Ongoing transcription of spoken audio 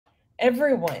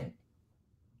everyone,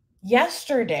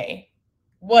 yesterday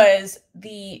was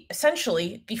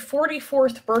essentially the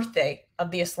 44th birthday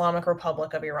of the Islamic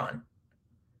Republic of Iran.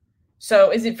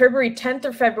 So is it February 10th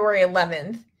or February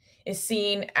 11th is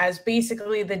seen as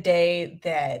basically the day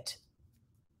that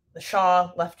the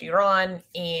Shah left Iran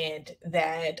and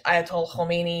that Ayatollah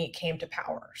Khomeini came to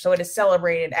power. So it is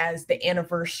celebrated as the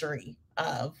anniversary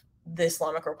of the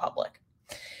Islamic Republic.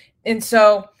 And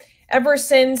so ever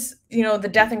since, the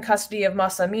death in custody of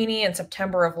Mahsa Amini in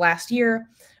September of last year,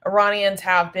 Iranians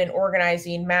have been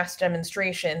organizing mass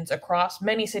demonstrations across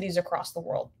many cities across the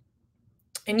world.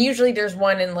 And usually there's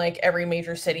one in like every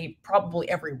major city, probably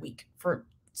every week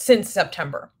since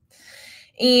September.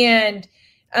 And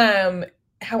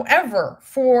however,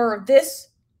 for this,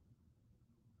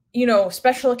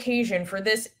 special occasion, for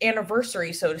this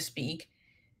anniversary, so to speak,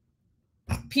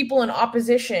 people in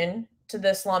opposition to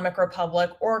the Islamic Republic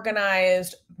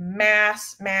organized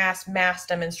mass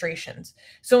demonstrations.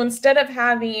 So instead of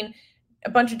having a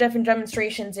bunch of different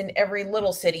demonstrations in every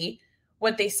little city,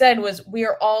 what they said was, we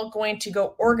are all going to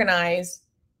go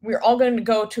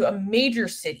to a major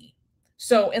city.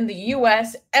 So in the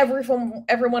US,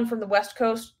 everyone from the West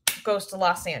Coast goes to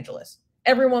Los Angeles.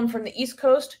 Everyone from the East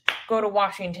Coast go to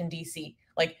Washington, D.C.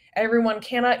 Like everyone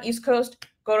cannot East Coast,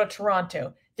 go to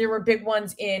Toronto. There were big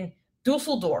ones in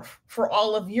Dusseldorf for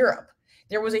all of Europe.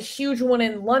 There was a huge one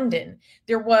in London.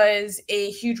 There was a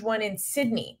huge one in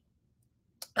Sydney.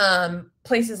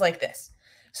 Places like this.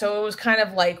 So it was kind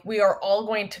of like, we are all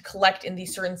going to collect in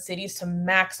these certain cities to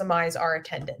maximize our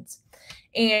attendance.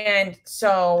 And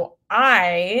so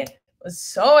I was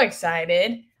so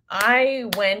excited. I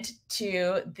went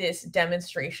to this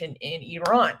demonstration in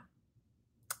Iran.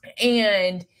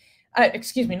 And,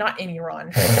 excuse me, not in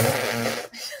Iran.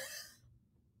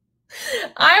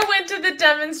 I went to the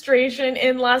demonstration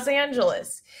in Los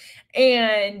Angeles.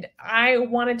 And I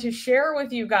wanted to share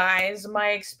with you guys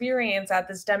my experience at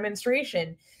this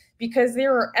demonstration, because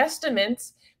there are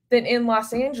estimates that in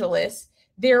Los Angeles,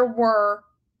 there were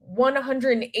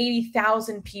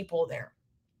 180,000 people there,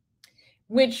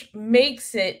 which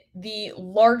makes it the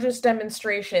largest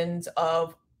demonstration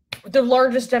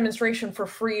for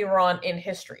free Iran in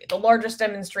history, the largest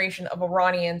demonstration of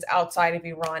Iranians outside of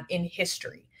Iran in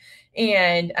history.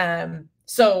 And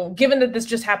so given that this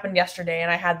just happened yesterday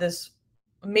and I had this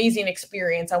amazing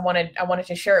experience, I wanted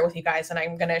to share it with you guys, and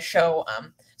I'm going to show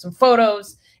some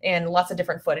photos and lots of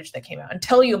different footage that came out and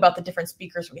tell you about the different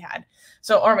speakers we had.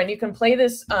 So Armin, you can play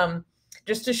this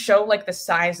just to show like the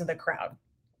size of the crowd.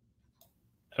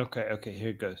 Okay, here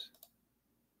it goes.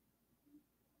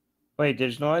 Wait,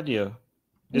 there's no audio.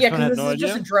 Yeah, because this is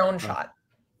just a drone shot.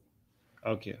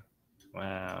 Okay.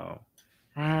 Wow.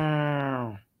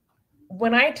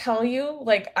 When I tell you,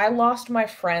 like, I lost my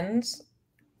friends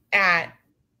at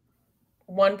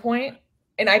one point,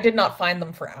 and I did not find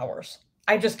them for hours.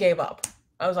 I just gave up.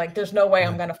 I was like, there's no way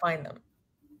I'm going to find them.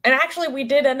 And actually, we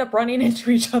did end up running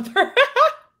into each other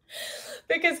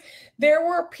because there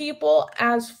were people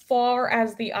as far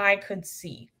as the eye could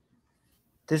see.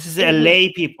 This is LA,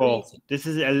 people. Crazy. This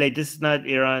is LA. This is not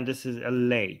Iran. This is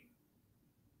LA.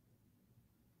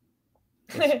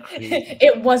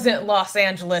 It wasn't Los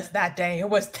Angeles that day. It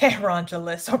was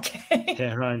Tehrangeles, okay?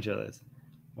 Tehrangeles.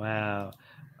 Wow.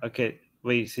 Okay,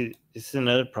 wait, see, this is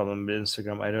another problem with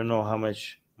Instagram. I don't know how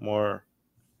much more.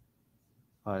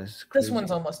 Oh, this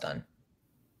one's almost done.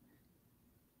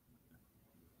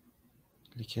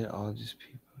 Look at all these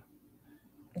people.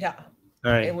 Yeah.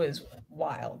 All right. It was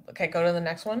wild. Okay, go to the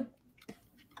next one.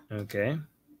 Okay.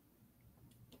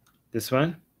 This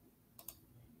one?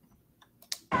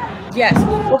 Yes.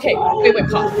 Okay. Wait.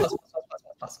 Pause.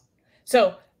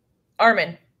 So,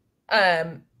 Armin,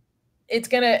 it's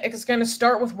gonna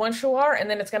start with one shawar, and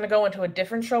then it's gonna go into a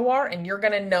different shawar, and you're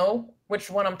gonna know which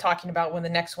one I'm talking about when the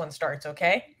next one starts.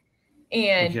 Okay.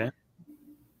 And okay.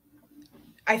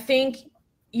 I think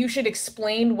you should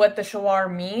explain what the shawar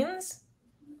means,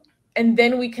 and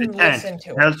then we can listen to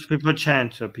it. Helps people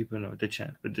chant, so people know the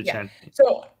chant. With the chant.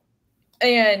 So,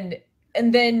 and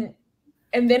then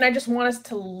I just want us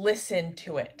to listen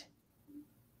to it,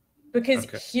 because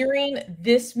hearing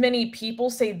this many people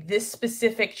say this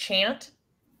specific chant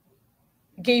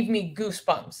gave me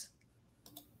goosebumps.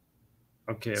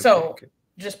 Okay. So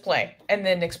just play and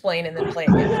then explain and then play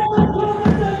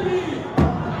again.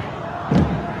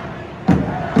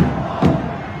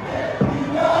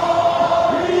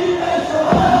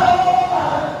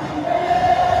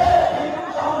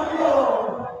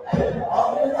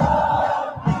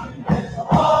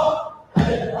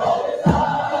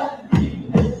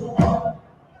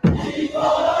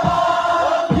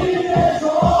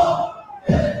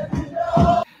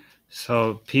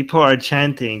 So people are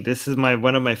chanting. This is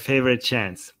one of my favorite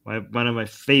chants. One of my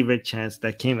favorite chants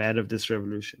that came out of this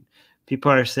revolution. People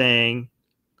are saying,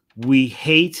 "We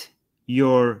hate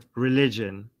your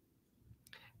religion.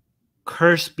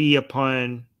 Curse be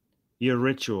upon your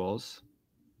rituals."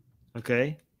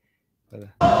 Okay.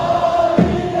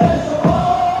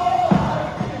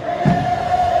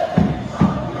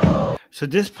 So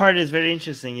this part is very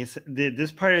interesting.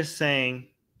 This part is saying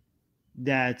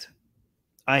that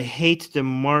I hate the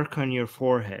mark on your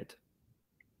forehead,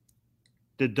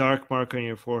 the dark mark on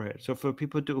your forehead. So for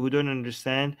people who don't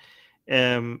understand,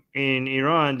 in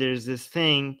Iran, there's this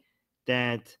thing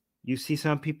that you see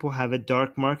some people have a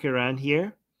dark mark around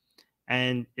here,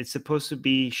 and it's supposed to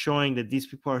be showing that these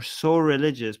people are so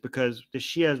religious, because the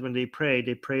Shias, when they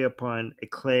pray upon a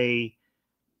clay,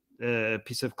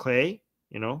 piece of clay,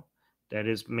 that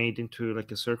is made into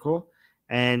like a circle.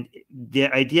 And the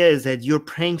idea is that you're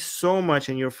praying so much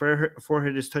and your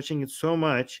forehead is touching it so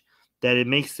much that it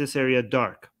makes this area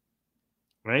dark,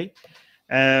 right?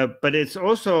 But it's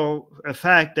also a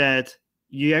fact that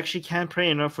you actually can't pray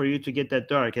enough for you to get that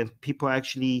dark, and people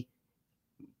actually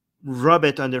rub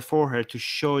it on their forehead to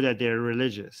show that they're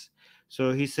religious.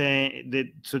 So he's saying that,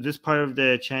 so this part of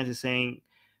the chant is saying,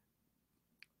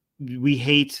 we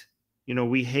hate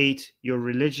your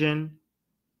religion,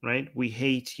 right? We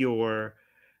hate your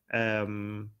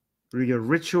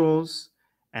rituals,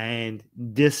 and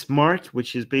this mark,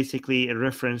 which is basically a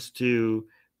reference to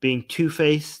being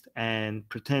two-faced and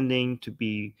pretending to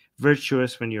be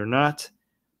virtuous when you're not,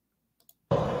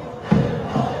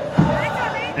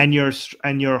 and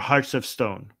your hearts of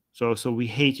stone. So we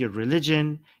hate your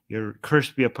religion, your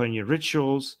curse be upon your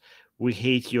rituals, we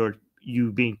hate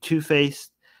you being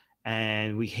two-faced,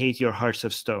 and we hate your hearts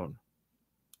of stone,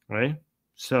 right?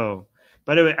 So,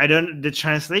 by the way, the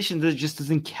translation just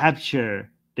doesn't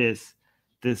capture this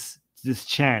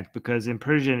chant, because in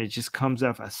Persian it just comes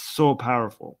off as so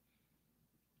powerful.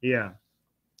 Yeah,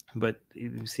 but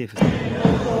let me see if it's.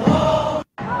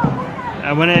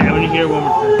 I want to hear one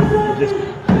more time. Just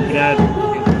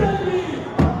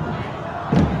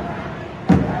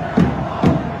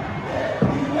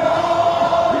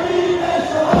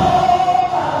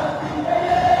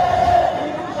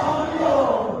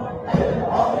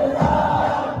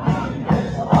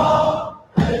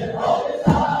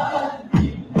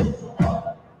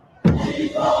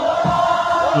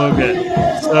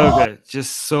so good,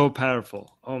 just so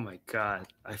powerful. Oh my god,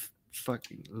 I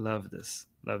fucking love this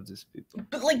people.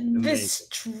 But like the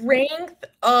strength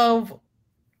of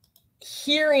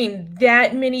hearing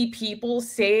that many people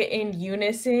say it in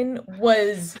unison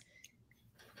was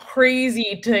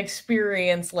crazy to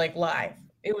experience, like live.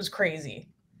 It was crazy.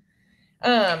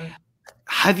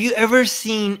 Have you ever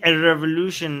seen a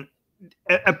revolution,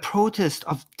 a protest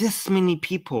of this many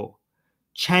people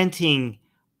chanting,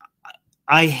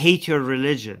 "I hate your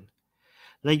religion"?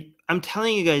 Like, I'm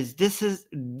telling you guys, this is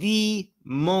the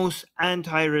most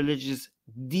anti-religious,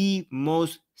 the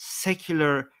most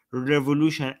secular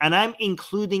revolution, and I'm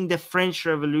including the French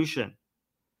Revolution.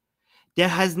 There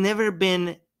has never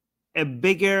been a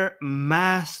bigger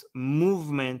mass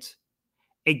movement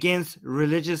against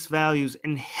religious values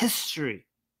in history.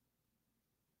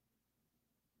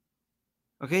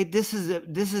 Okay, this is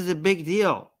a big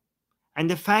deal, and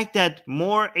the fact that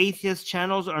more atheist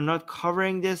channels are not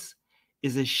covering this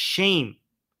is a shame.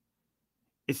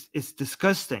 It's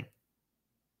disgusting.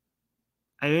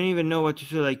 I don't even know what to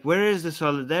do. Like, where is the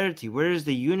solidarity? Where is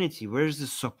the unity? Where is the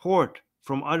support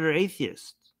from other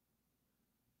atheists?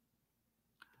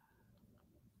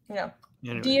 Yeah.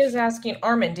 D is asking,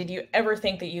 Armin, did you ever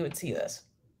think that you would see this?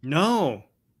 No,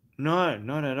 not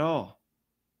at all.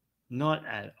 Not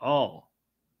at all.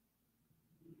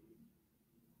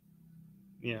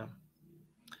 Yeah.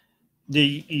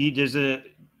 There's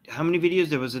how many videos?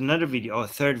 There was another video. Oh, a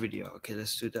third video. Okay,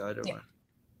 let's do the other one.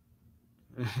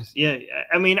 Yeah,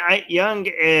 I mean, young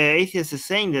atheists is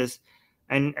saying this,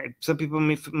 and some people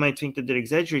might think that they're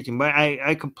exaggerating, but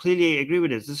I completely agree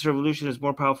with this. This revolution is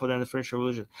more powerful than the French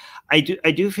Revolution. I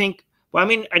do think. Well, I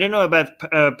mean, I don't know about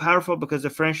powerful, because the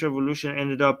French Revolution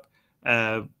ended up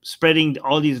spreading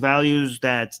all these values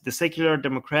that the secular,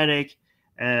 democratic,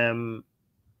 and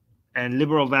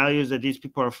liberal values that these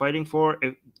people are fighting for.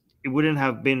 It wouldn't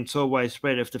have been so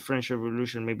widespread if the French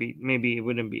Revolution, maybe it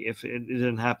wouldn't be if it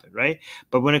didn't happen, right?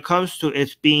 But when it comes to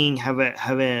it being have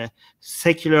a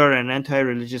secular and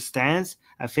anti-religious stance,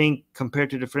 I think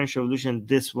compared to the French Revolution,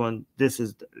 this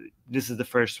is the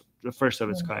first of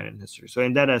its kind in history. So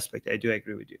in that aspect, I do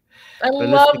agree with you. I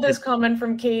love this comment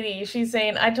from Katie. She's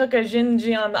saying, I took a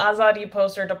Xinjiang Azadi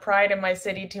poster to Pride in my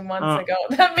city 2 months ago.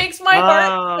 That makes my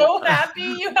heart so happy.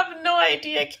 You have no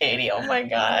idea, Katie. Oh my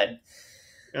God.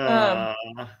 And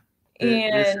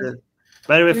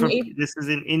by the way, this is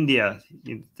in India.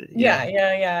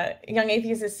 Yeah. Young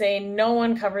Atheist is saying no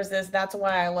one covers this. That's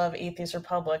why I love Atheist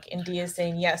Republic. And D is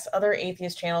saying yes, other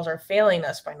atheist channels are failing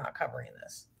us by not covering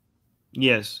this.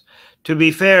 Yes. To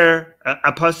be fair,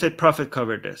 Apostate Prophet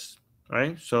covered this,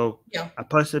 right? So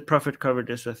Apostate Prophet covered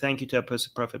this. So thank you to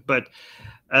Apostate Prophet. But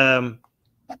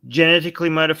Genetically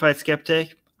Modified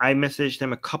Skeptic, I messaged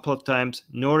them a couple of times.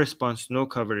 No response, no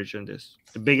coverage on this.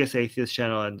 The biggest atheist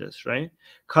channel on this, right?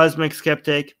 Cosmic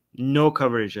Skeptic, no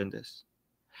coverage on this.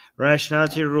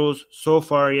 Rationality Rules, so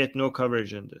far yet no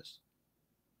coverage on this,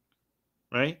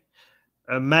 right?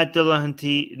 Matt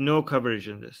Dillahunty, no coverage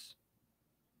on this.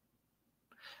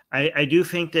 I do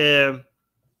think the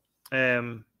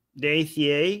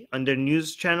ACA on their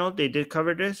news channel, they did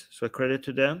cover this, so credit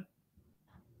to them,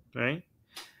 right?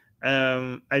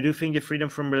 I do think the Freedom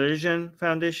from Religion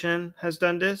Foundation has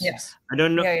done this. Yes. I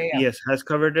don't know. Yes, has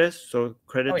covered this, so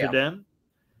credit to them.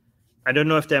 I don't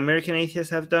know if the American Atheists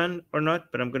have done or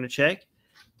not, but I'm going to check.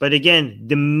 But again,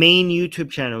 the main YouTube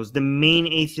channels, the main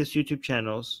atheist YouTube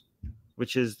channels,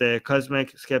 which is the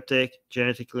Cosmic Skeptic,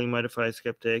 Genetically Modified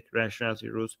Skeptic, Rationality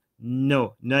Rules,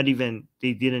 no, not even,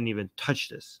 they didn't even touch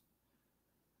this,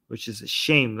 which is a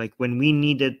shame. Like when we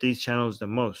needed these channels the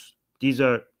most, these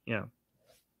are, yeah.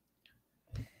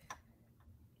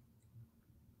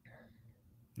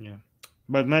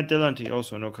 But Matt Dillahunty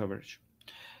also no coverage.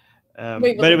 By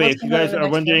the way, if you guys are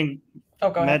wondering,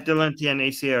 Matt Dillahunty and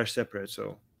ACA are separate,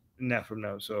 so not from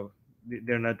now, so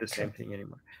they're not the same thing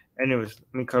anymore. Anyways,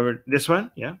 let me cover this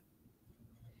one. Yeah.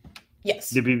 Yes.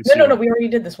 The BBC no, we already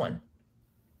did this one.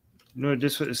 No,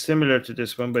 this one is similar to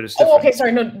this one, but it's different. Oh, okay,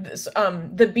 sorry. No, this,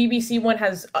 the BBC one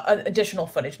has additional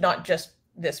footage, not just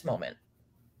this moment.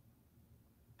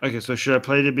 Okay, so should I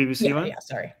play the BBC one? Yeah,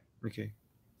 sorry. Okay.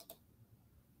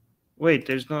 Wait,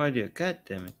 there's no idea. God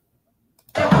damn it.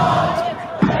 Wait.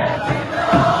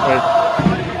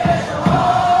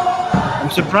 I'm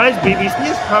surprised BBC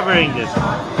is covering this.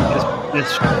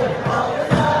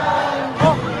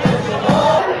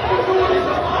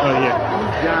 Oh, yeah.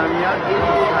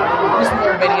 Just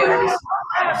more videos.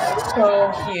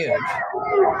 So huge.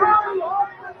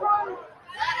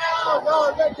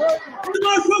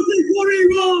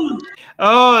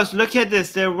 Oh, so look at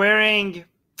this. They're wearing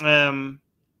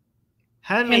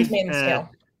Handmaid's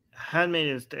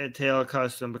Tale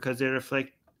costume because they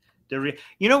reflect the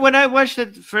you know, when I watched the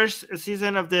first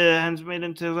season of the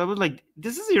Handmaid's Tale, I was like,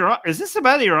 this is Iran. Is this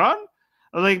about Iran?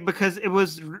 Like, because it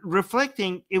was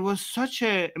reflecting, it was such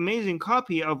an amazing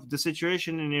copy of the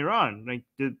situation in Iran, like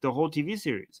the whole TV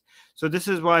series. So this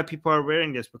is why people are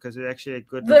wearing this, because it's actually a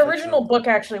good. The original book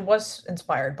actually was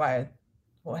inspired by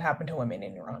what happened to women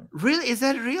in Iran. Really? Is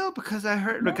that real? Because I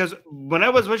heard, because when I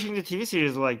was watching the TV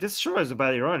series, like, this sure is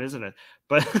about Iran, isn't it?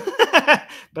 But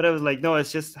but I was like, no, it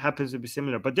just happens to be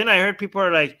similar. But then I heard people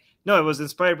are like, no, it was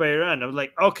inspired by Iran. I was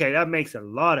like, okay, that makes a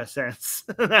lot of sense.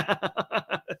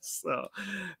 So,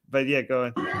 but yeah, go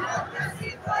on.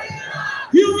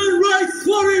 Human rights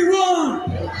for Iran.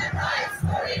 Human rights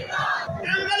for Iran.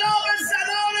 انقلاب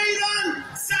زنان ایران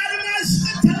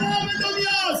سرمشق تمام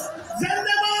دنیاست.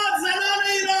 زنده باد زنان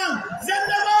ایران.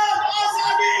 زنده باد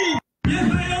آزادی. یه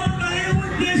پیام برای اون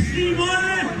دشتیبان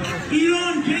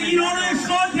ایران که ایران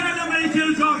اشغال کردن برای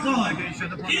 44 سال.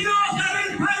 این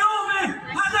آخرین پیامه.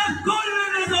 هدف کل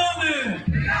نظامه.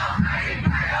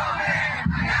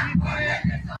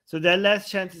 So that last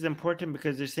chant is important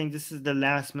because they're saying this is the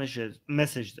last message.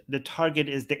 The target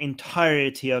is the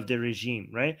entirety of the regime,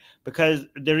 right? Because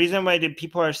the reason why the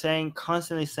people are saying,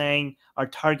 constantly saying our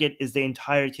target is the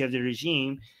entirety of the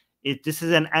regime, this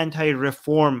is an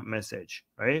anti-reform message,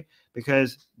 right?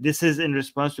 Because this is in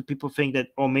response to people think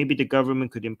that, oh, maybe the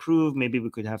government could improve, maybe we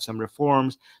could have some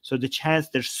reforms. So the chants,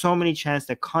 there's so many chants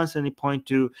that constantly point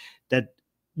to that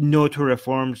no to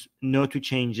reforms, no to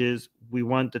changes. We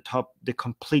want the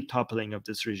complete toppling of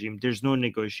this regime. There's no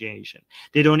negotiation.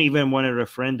 They don't even want a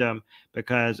referendum,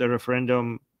 because a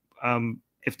referendum,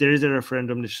 if there is a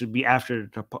referendum, it should be after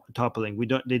the toppling.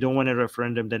 They don't want a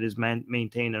referendum that is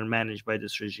maintained or managed by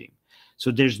this regime.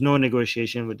 So there's no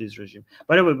negotiation with this regime.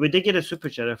 By the way, we did get a super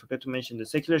chat. I forgot to mention the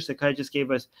Secular Sakai just gave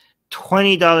us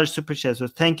 $20 super chat. So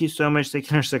thank you so much,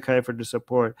 Secular Sakai, for the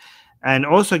support, and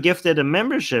also gifted a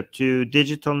membership to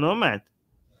Digital Nomad.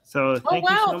 So thank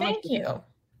you so much. Thank you.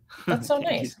 That's so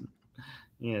nice.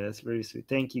 Yeah, that's very sweet.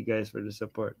 Thank you guys for the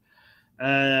support.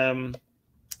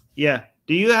 Yeah.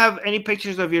 Do you have any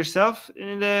pictures of yourself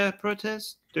in the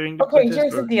protest during the protest?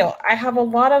 Here's the deal. I have a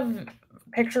lot of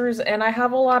pictures and I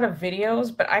have a lot of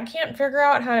videos, but I can't figure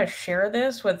out how to share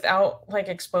this without like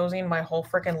exposing my whole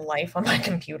freaking life on my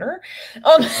computer.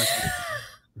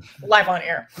 Live on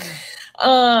air.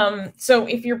 So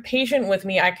if you're patient with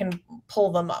me, I can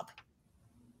pull them up.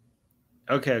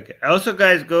 Okay. Also,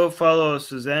 guys, go follow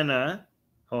Susanna.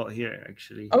 Oh, here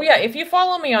actually. Oh yeah, if you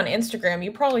follow me on Instagram,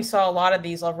 you probably saw a lot of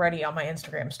these already on my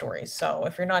Instagram stories. So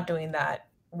if you're not doing that,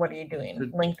 what are you doing?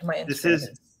 So Link to my Instagram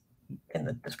is in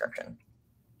the description.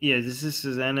 Yeah, this is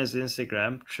Susanna's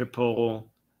Instagram. Triple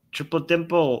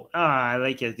dimple. I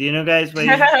like it. Do you know, guys?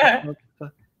 Yeah,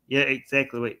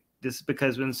 exactly. Wait, this is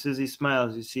because when Susie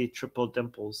smiles, you see triple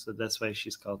dimples, so that's why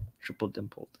she's called triple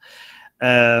dimpled.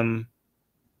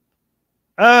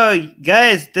 Oh,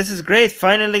 guys, this is great.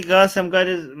 Finally, Gossam got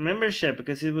his membership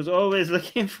because he was always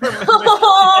looking for membership.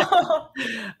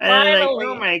 And I'm like,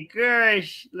 oh my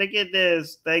gosh, look at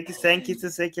this. Thank you to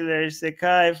Secular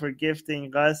Sekai for gifting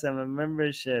Gossam a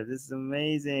membership. This is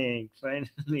amazing.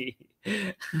 Finally.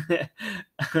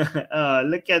 Oh,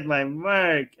 look at my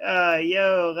mark. Oh,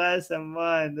 yo, Gossam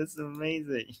won. That's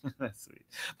amazing. That's sweet.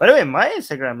 By the way, my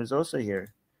Instagram is also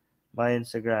here. My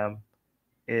Instagram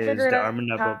is the Armin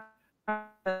Navabi.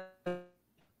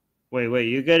 Wait,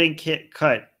 you're getting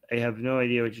cut. I have no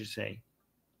idea what you're saying.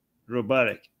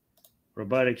 Robotic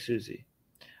Susie.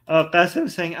 Oh, Qasim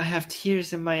saying, I have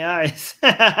tears in my eyes.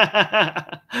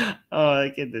 Oh,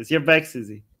 look at this. You're back,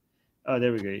 Susie. Oh,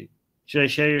 there we go. Should I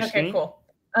share your screen? Okay, cool.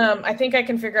 I think I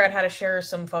can figure out how to share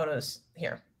some photos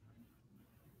here.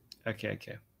 Okay.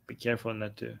 Be careful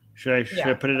not to. Should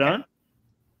I put it on?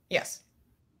 Yes.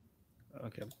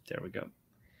 Okay, there we go.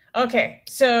 Okay,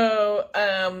 so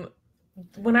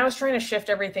when I was trying to shift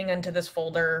everything into this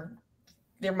folder,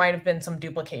 there might have been some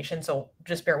duplication, so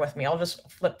just bear with me. I'll just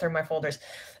flip through my folders.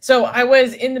 So I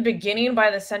was in the beginning I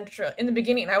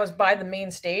was by the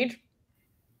main stage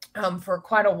for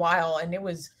quite a while, and it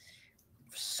was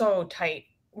so tight.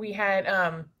 We had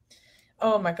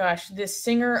oh my gosh, this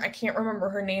singer, I can't remember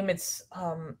her name. It's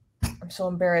I'm so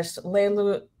embarrassed.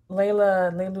 Layla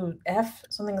F,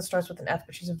 something that starts with an F,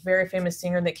 but she's a very famous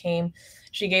singer that came.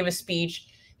 She gave a speech.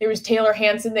 There was Taylor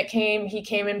Hanson that came. He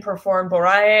came and performed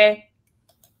Boraye.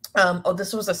 Oh,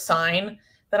 this was a sign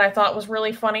that I thought was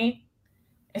really funny.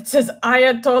 It says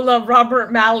Ayatollah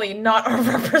Robert Malley, not our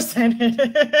representative.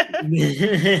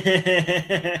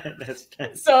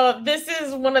 So this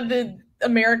is one of the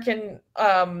American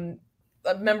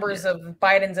members of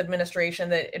Biden's administration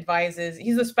that advises.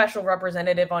 He's a special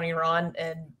representative on Iran,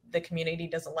 and the community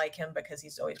doesn't like him because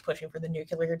he's always pushing for the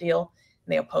nuclear deal,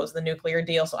 and they oppose the nuclear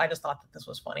deal. So I just thought that this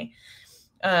was funny.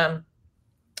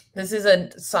 This is a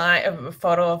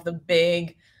photo of the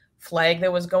big flag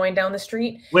that was going down the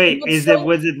street. Wait,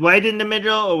 was it white in the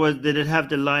middle, or did it have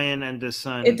the lion and the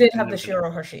sun? It did have the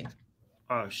Shiro Hashid.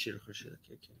 Oh, Shiro Hashid.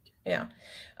 Okay. Yeah.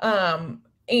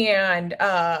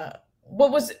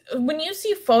 When you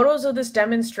see photos of this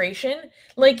demonstration,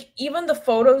 like even the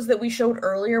photos that we showed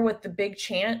earlier with the big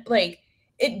chant, like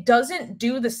it doesn't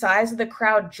do the size of the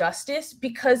crowd justice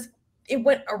because it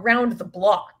went around the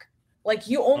block. Like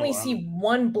you only see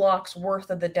one block's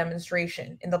worth of the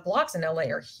demonstration, and the blocks in LA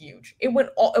are huge. It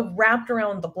wrapped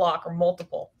around the block or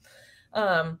multiple.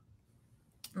 Let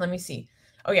me see.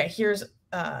 Oh yeah, here's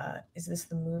is this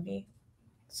the movie?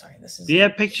 Sorry, this is. Do you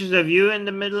have pictures of you in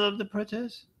the middle of the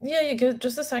protest? Yeah, you could.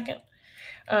 Just a second.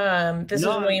 This is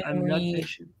when we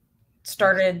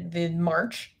started the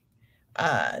march.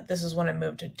 This is when I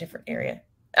moved to a different area.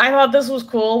 I thought this was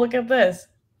cool. Look at this.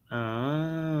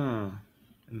 Oh,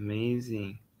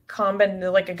 amazing.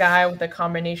 Like a guy with a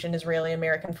combination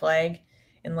Israeli-American flag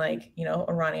and like,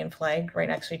 Iranian flag right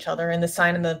next to each other. And the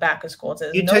sign in the back of school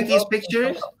says, you took these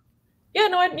pictures?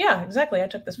 Yeah, exactly. I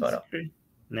took this photo.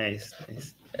 Nice.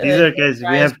 These are guys.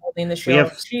 We have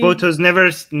photos.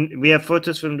 We have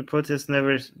photos from the protest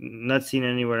not seen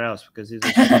anywhere else because these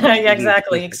are yeah,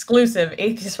 exactly. Exclusive.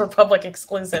 Atheist Republic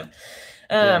exclusive.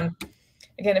 Again,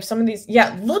 if some of these,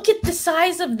 look at the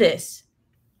size of this.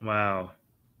 Wow.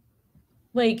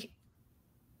 Like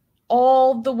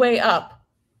all the way up.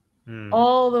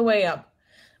 All the way up.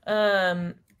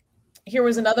 Here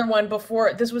was another one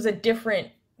before. This was a different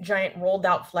giant rolled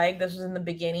out flag. This was in the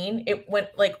beginning. It went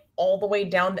like all the way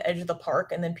down the edge of the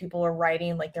park, and then people are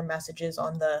writing like their messages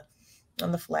on the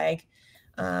flag.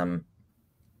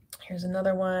 Here's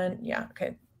another one. Yeah,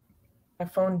 okay. My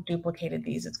phone duplicated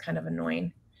these. It's kind of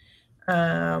annoying.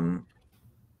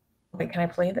 Wait, can I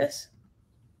play this?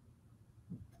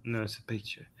 No, it's a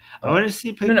picture. I want to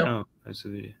see picture. No. Oh, that's a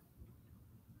video.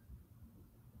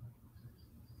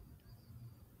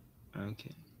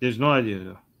 Okay. There's no audio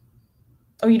though.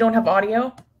 Oh, you don't have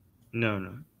audio?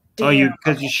 No. Oh,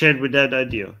 because you shared with that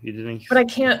audio. You didn't. But I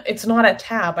can't. It's not a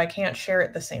tab. I can't share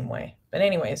it the same way. But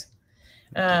anyways,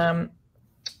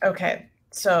 okay.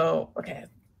 So okay.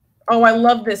 Oh, I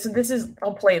love this. This is.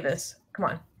 I'll play this. Come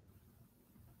on.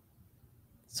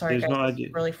 Sorry, There's guys. no This audio.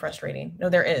 is really frustrating. No,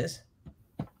 there is.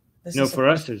 This No, is for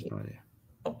us, there's no audio.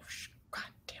 Oh, God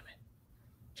damn it!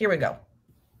 Here we go.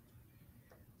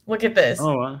 Look at this.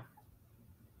 Oh, wow.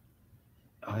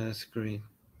 Oh, that's great.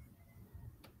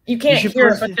 You can't hear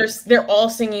it, post but they're all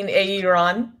singing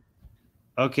Iran.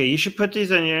 Okay, you should put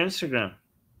these on your Instagram.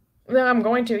 No, I'm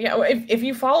going to. Yeah, if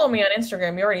you follow me on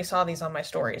Instagram, you already saw these on my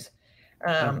stories.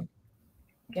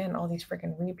 Again, all these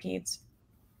freaking repeats.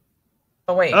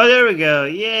 Oh wait. Oh, there we go.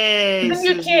 Yay! Then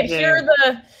you can't hear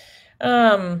the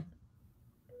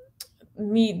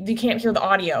you can't hear the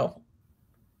audio.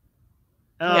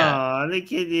 Oh, Yeah. look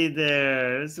at you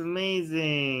there. It's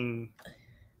amazing.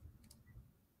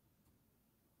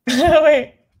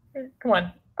 Wait. Come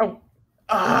on. Oh.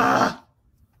 Ah.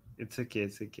 It's okay.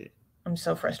 It's okay. I'm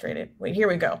so frustrated. Wait, here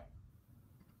we go.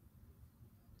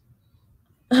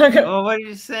 Oh, what are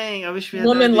you saying? I wish we had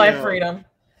Woman, audio. life, freedom.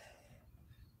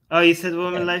 Oh, you said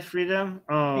woman, life, freedom?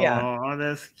 Oh, Yeah. Oh,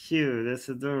 that's cute. That's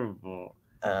adorable.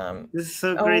 This is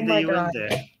so Oh great my that you went God.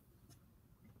 there.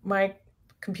 My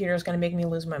computer is going to make me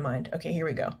lose my mind. Okay, here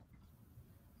we go.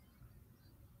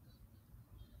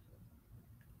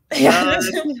 Yeah.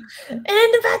 And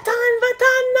Vatan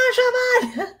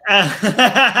Nashabat.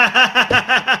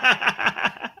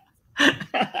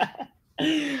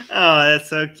 Oh, that's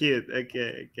so cute.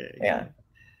 Okay. Yeah.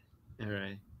 All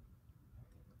right.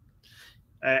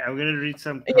 I'm gonna read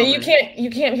some. Yeah, you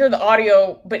can't hear the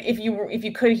audio, but if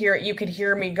you could hear it, you could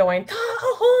hear me going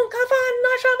Tahum Kafan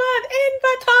Nashabat and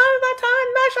Vatan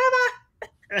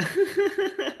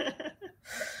Nashabat.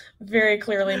 Very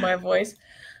clearly my voice.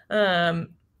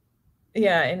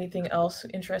 Yeah, anything else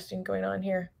interesting going on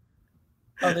here?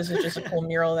 Oh, this is just a cool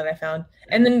mural that I found.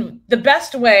 And then the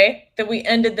best way that we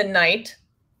ended the night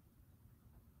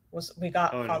was we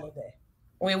got Falude.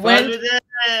 We went,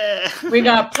 we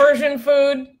got Persian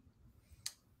food.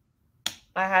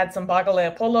 I had some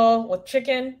bagale polo with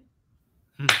chicken.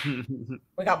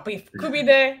 We got beef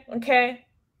kubide, okay?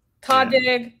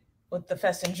 Tadig with the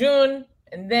fesenjun.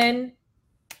 And then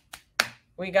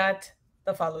we got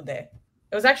the Falude.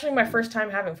 It was actually my first time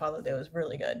having Falude. It was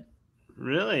really good.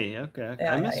 Really? Okay.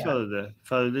 Yeah, I miss Falude.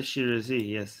 Falude Shirazi.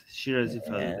 Yes. Shirazi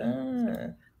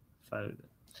Falude. Falude.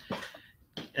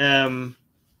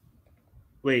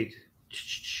 Wait.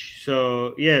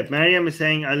 So, yeah, Mariam is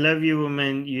saying, I love you,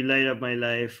 woman. You light up my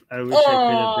life. I wish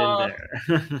I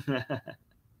could have been there.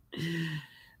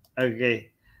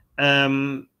 Okay.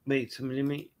 Wait,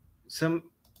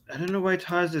 I don't know why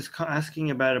Taz is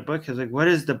asking about a book. I was like, what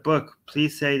is the book?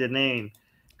 Please say the name.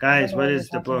 Guys, what is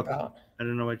the book? About. I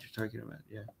don't know what you're talking about.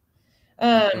 Yeah.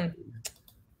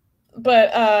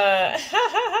 But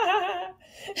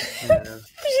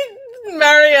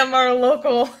Mariam, our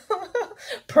local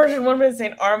Persian woman, is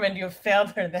saying, Armin, you have failed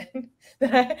her then.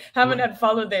 That I haven't had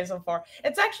follow day so far.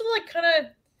 It's actually like kind of,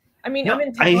 I mean, no, I'm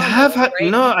in I have had, right?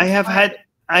 no, I have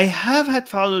had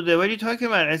follow day. What are you talking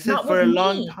about? I said Not for a with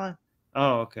long me. time.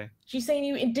 Oh, okay. She's saying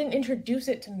you didn't introduce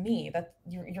it to me. That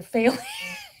you're failing.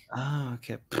 Oh,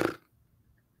 okay.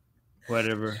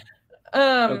 Whatever.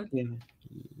 Okay.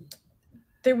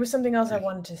 There was something else I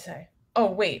wanted to say.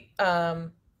 Oh wait.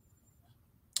 Someone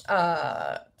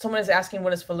is asking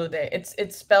what is falude.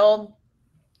 It's spelled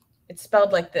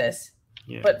like this.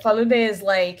 Yeah. But falude is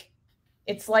like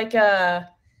it's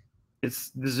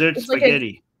dessert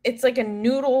spaghetti. It's like a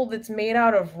noodle that's made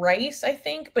out of rice, I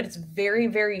think, but it's very,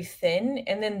 very thin,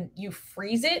 and then you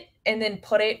freeze it and then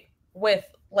put it with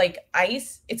like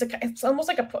ice. It's almost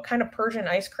like a kind of Persian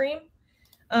ice cream.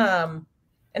 And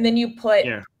then you put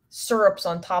syrups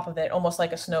on top of it, almost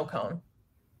like a snow cone.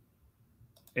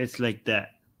 It's like that.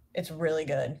 It's really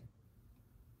good.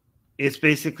 It's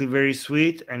basically very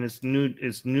sweet, and it's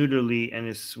noodly and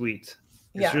it's sweet.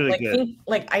 It's really good. Think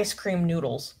like ice cream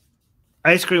noodles.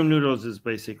 Ice cream noodles is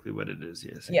basically what it is.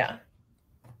 Yes. Yeah.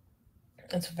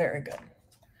 It's very good.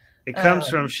 It comes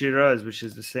from Shiraz, which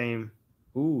is the same.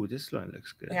 Ooh, this one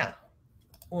looks good. Yeah.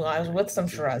 Well, I was with some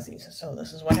Shirazis, so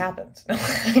this is what happens. No,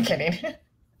 I'm kidding.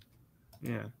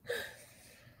 Yeah.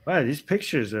 Wow, these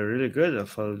pictures are really good of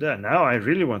Faluda. Now I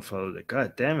really want Faluda.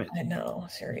 God damn it. I know,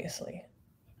 seriously.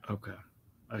 Okay.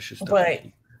 I should stop. But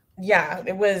yeah,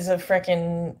 it was a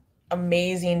freaking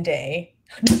amazing day.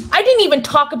 I didn't even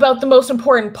talk about the most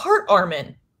important part,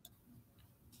 Armin.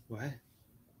 What?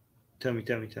 Tell me.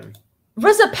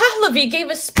 Reza Pahlavi gave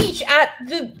a speech at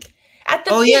the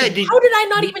Oh, yeah. How did I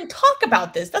not even talk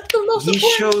about this? That's the most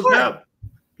important part.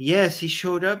 Yes, he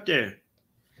showed up there.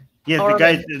 Yes, Armin. the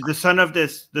guy,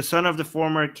 the son of the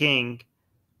former king,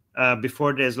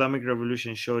 before the Islamic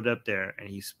Revolution, showed up there, and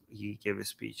he gave a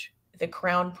speech. The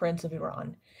Crown Prince of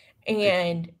Iran.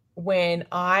 And when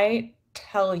I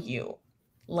tell you,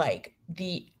 like,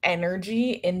 the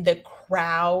energy in the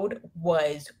crowd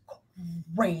was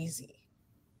crazy.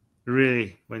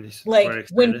 Really,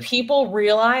 when people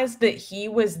realized that he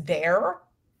was there,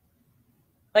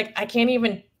 like, I can't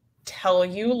even tell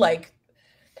you, like,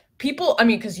 people, I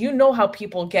mean, because you know how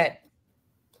people get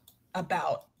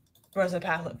about Reza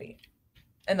Pahlavi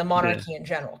and the monarchy in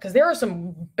general, because there are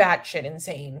some batshit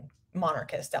insane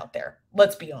monarchists out there,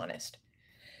 let's be honest.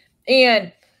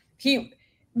 And he,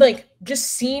 like,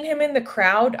 just seeing him in the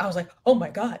crowd, I was like, oh my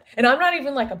God. And I'm not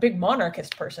even like a big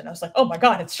monarchist person. I was like, oh my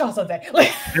God, it's Shahzadeh.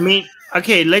 Like, I mean,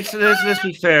 okay, let's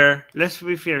be fair. Let's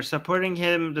be fair. Supporting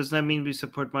him does not mean we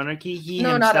support monarchy. He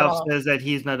himself says that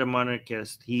he's not a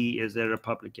monarchist. He is a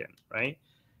Republican, right?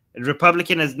 A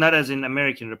Republican is not as in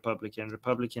American Republican.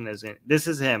 Republican as in, this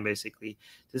is him, basically.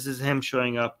 This is him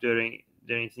showing up during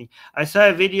thing. I saw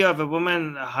a video of a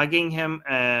woman hugging him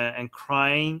and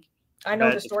crying. I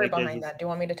know the story behind that. Do you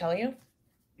want me to tell you?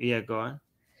 Yeah, go on.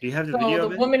 Do you have the video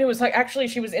of it? The woman who was like, actually,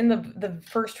 she was in the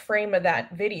first frame of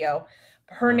that video.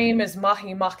 Her name is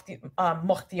Mahi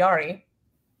Mokhtiari,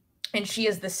 and she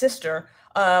is the sister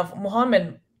of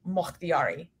Muhammad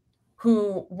Mokhtiari,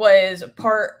 who was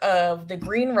part of the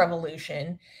Green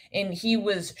Revolution, and he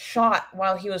was shot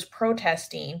while he was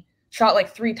protesting, shot like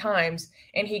 3 times,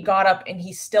 and he got up and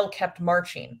he still kept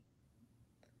marching.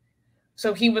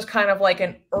 So he was kind of like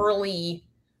an early,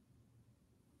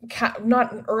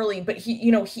 not an early, but he,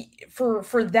 you know, he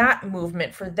for that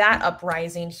movement, for that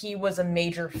uprising, he was a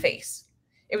major face.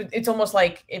 It's almost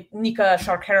like if Nika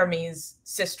Sharkarami's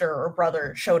sister or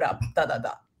brother showed up,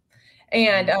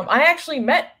 And I actually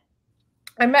met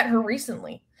her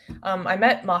recently. I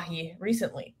met Mahi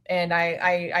recently, and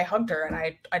I hugged her, and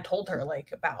I told her, like,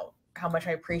 about how much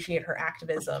I appreciate her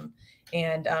activism.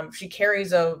 And she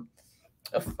carries a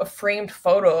framed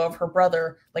photo of her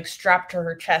brother, like, strapped to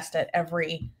her chest at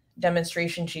every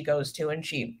demonstration she goes to, and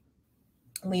she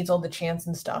leads all the chants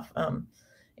and stuff.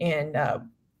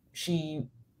 She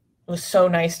was so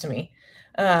nice to me.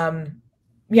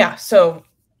 Yeah, so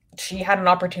she had an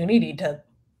opportunity to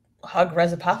hug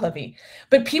Reza Pahlavi,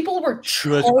 but people were she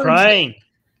was crying.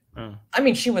 I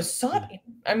mean, she was sobbing.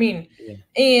 I mean,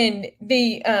 and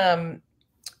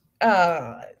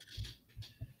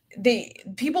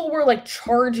people were like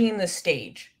charging the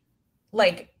stage,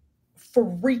 like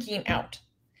freaking out.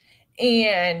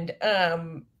 And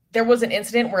there was an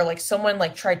incident where, like, someone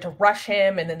like tried to rush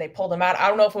him, and then they pulled him out. I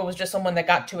don't know if it was just someone that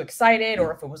got too excited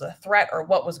or if it was a threat or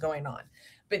what was going on.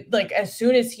 But, like, as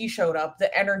soon as he showed up,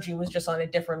 the energy was just on a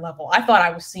different level. I thought I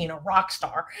was seeing a rock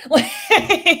star.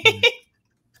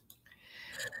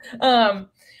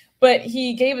 But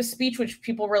he gave a speech which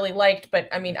people really liked. But,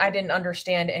 I mean, I didn't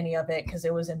understand any of it because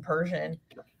it was in Persian.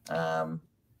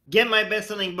 Get my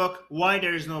best-selling book, Why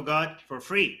There Is No God, for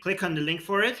free. Click on the link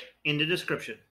for it in the description.